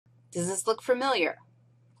Does this look familiar?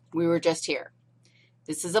 We were just here.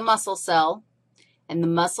 This is a muscle cell, and the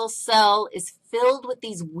muscle cell is filled with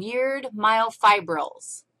these weird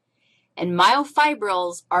myofibrils. And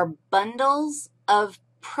myofibrils are bundles of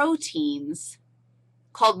proteins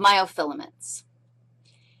called myofilaments.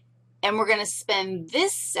 And we're going to spend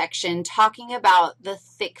this section talking about the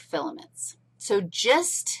thick filaments. So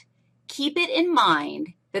just keep it in mind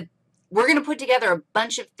that we're going to put together a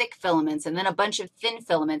bunch of thick filaments and then a bunch of thin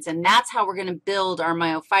filaments, and that's how we're going to build our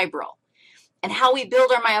myofibril. And how we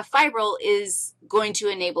build our myofibril is going to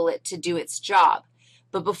enable it to do its job.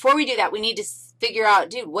 But before we do that, we need to figure out,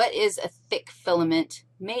 dude, what is a thick filament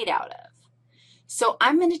made out of? So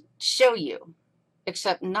I'm going to show you,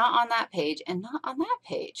 except not on that page and not on that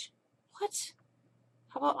page. What?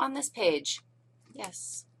 How about on this page?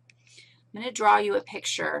 Yes. I'm going to draw you a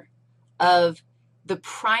picture of the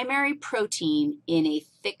primary protein in a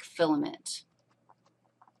thick filament.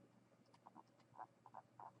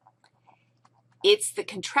 It's the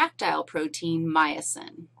contractile protein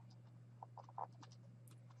myosin.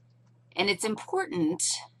 And it's important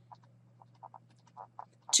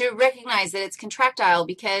to recognize that it's contractile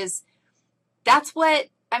because that's what,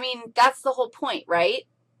 that's the whole point, right?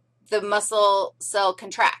 The muscle cell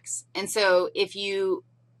contracts. And so if you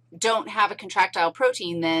don't have a contractile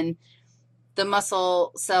protein, then the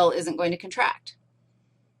muscle cell isn't going to contract.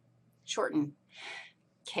 Shorten.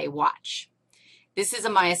 Okay, watch. This is a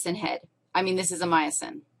myosin head. This is a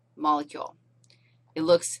myosin molecule. It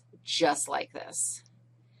looks just like this.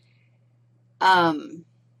 I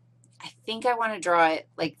think I want to draw it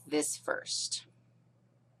like this first.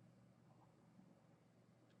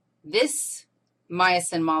 This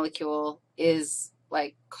myosin molecule is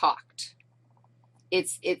like cocked.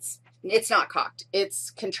 It's not cocked.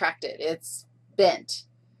 It's contracted. It's bent.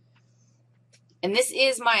 And this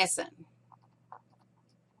is myosin.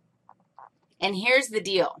 And here's the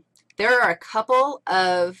deal. There are a couple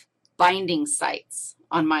of binding sites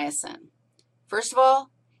on myosin. First of all,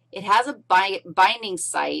 it has a binding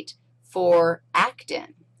site for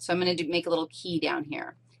actin. So I'm going to make a little key down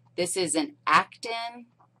here. This is an actin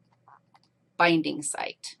binding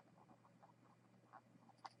site.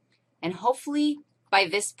 And hopefully by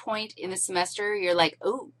this point in the semester, you're like,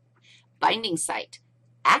 oh, binding site,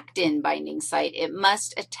 actin binding site. It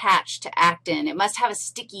must attach to actin. It must have a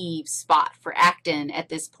sticky spot for actin at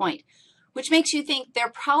this point, which makes you think there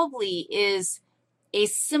probably is a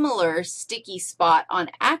similar sticky spot on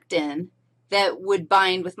actin that would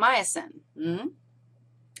bind with myosin.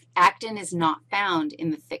 Actin is not found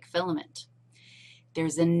in the thick filament.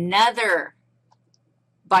 There's another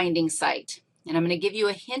binding site, and I'm going to give you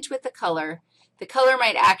a hint with the color. The color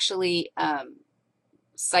might actually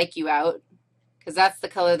psych you out because that's the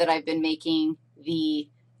color that I've been making the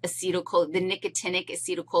nicotinic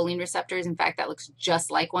acetylcholine receptors. In fact, that looks just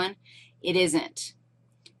like one. It isn't.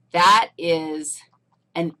 That is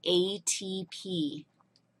an ATP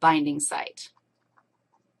binding site.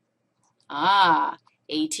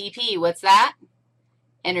 ATP, what's that?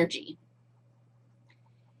 Energy.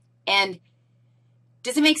 And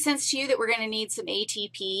does it make sense to you that we're going to need some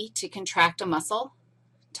ATP to contract a muscle?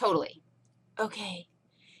 Totally. Okay,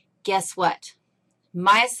 guess what?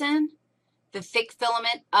 Myosin, the thick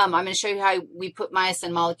filament, I'm going to show you how we put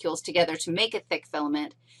myosin molecules together to make a thick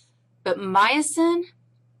filament, but myosin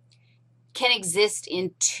can exist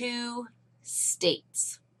in two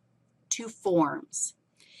states, two forms.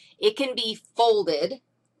 It can be folded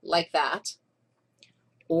like that,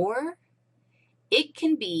 or it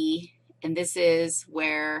can be, and this is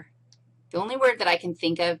where the only word that I can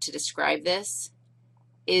think of to describe this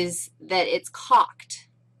is that it's cocked.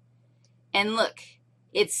 And look,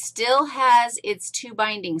 it still has its two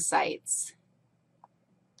binding sites,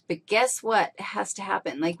 but guess what has to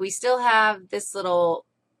happen? Like we still have this little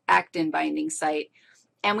actin binding site,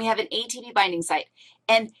 and we have an ATP binding site.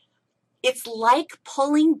 And it's like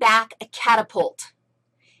pulling back a catapult.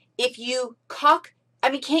 If you cock,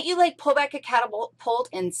 can't you like pull back a catapult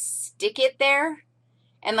and stick it there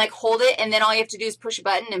and like hold it, and then all you have to do is push a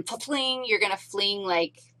button and fling, you're going to fling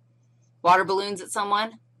like water balloons at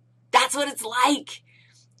someone? That's what it's like.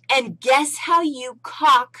 And guess how you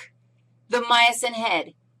cock the myosin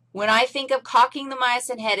head? When I think of cocking the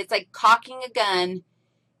myosin head, it's like cocking a gun.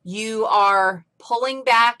 You are pulling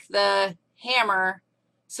back the hammer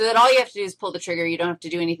so that all you have to do is pull the trigger. You don't have to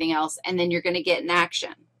do anything else, and then you're going to get an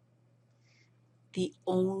action. The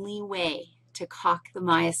only way to cock the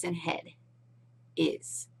myosin head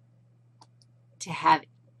is to have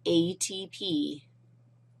ATP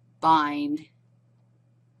bind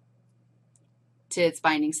to its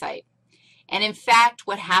binding site. And in fact,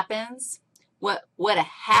 what happens what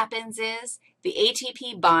happens is the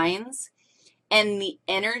ATP binds, and the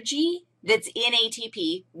energy that's in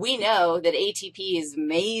ATP, we know that ATP is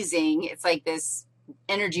amazing. It's like this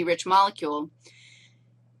energy-rich molecule.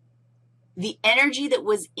 The energy that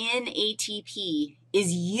was in ATP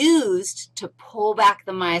is used to pull back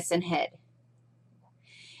the myosin head.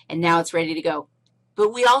 And now it's ready to go.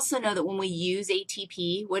 But we also know that when we use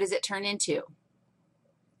ATP, what does it turn into?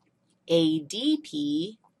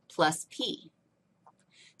 ADP plus P.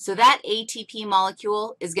 So that ATP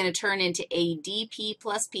molecule is going to turn into ADP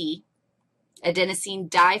plus P, adenosine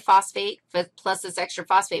diphosphate plus this extra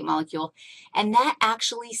phosphate molecule, and that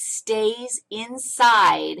actually stays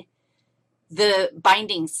inside the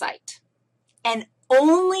binding site. And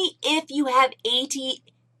only if you have ADP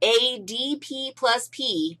plus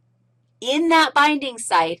P in that binding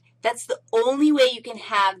site, that's the only way you can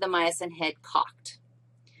have the myosin head cocked.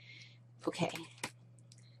 Okay,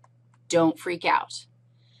 don't freak out.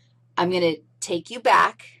 I'm going to take you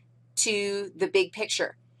back to the big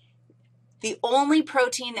picture. The only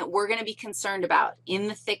protein that we're going to be concerned about in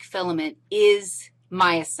the thick filament is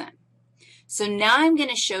myosin. So now I'm going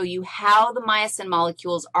to show you how the myosin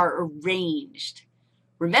molecules are arranged.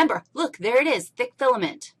 Remember, look, there it is, thick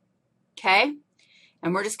filament, okay?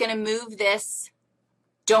 And we're just going to move this.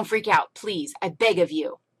 Don't freak out, please, I beg of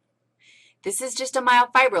you. This is just a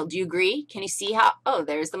myofibril. Do you agree? Can you see how? Oh,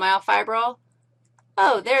 there's the myofibril.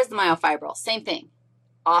 Oh, there's the myofibril. Same thing.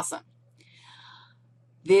 Awesome.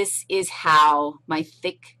 This is how my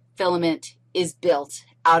thick filament is built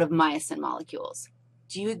out of myosin molecules.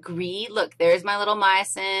 Do you agree? Look, there's my little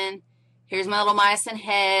myosin. Here's my little myosin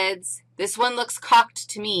heads. This one looks cocked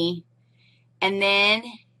to me. And then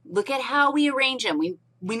look at how we arrange them. We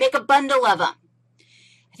make a bundle of them.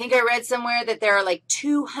 I think I read somewhere that there are like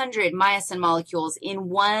 200 myosin molecules in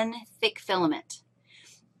one thick filament.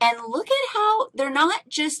 And look at how they're not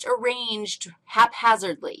just arranged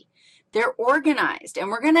haphazardly. They're organized, and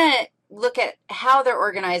we're going to look at how they're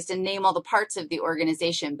organized and name all the parts of the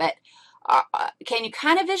organization. But can you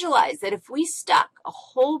kind of visualize that if we stuck a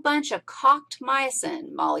whole bunch of cocked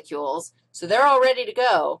myosin molecules, so they're all ready to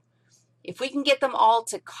go, if we can get them all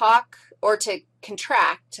to cock or to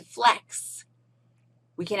contract, to flex,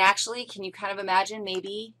 we can actually, can you kind of imagine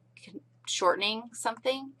maybe shortening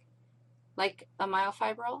something like a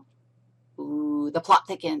myofibril? Ooh, the plot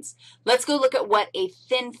thickens. Let's go look at what a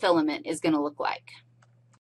thin filament is going to look like.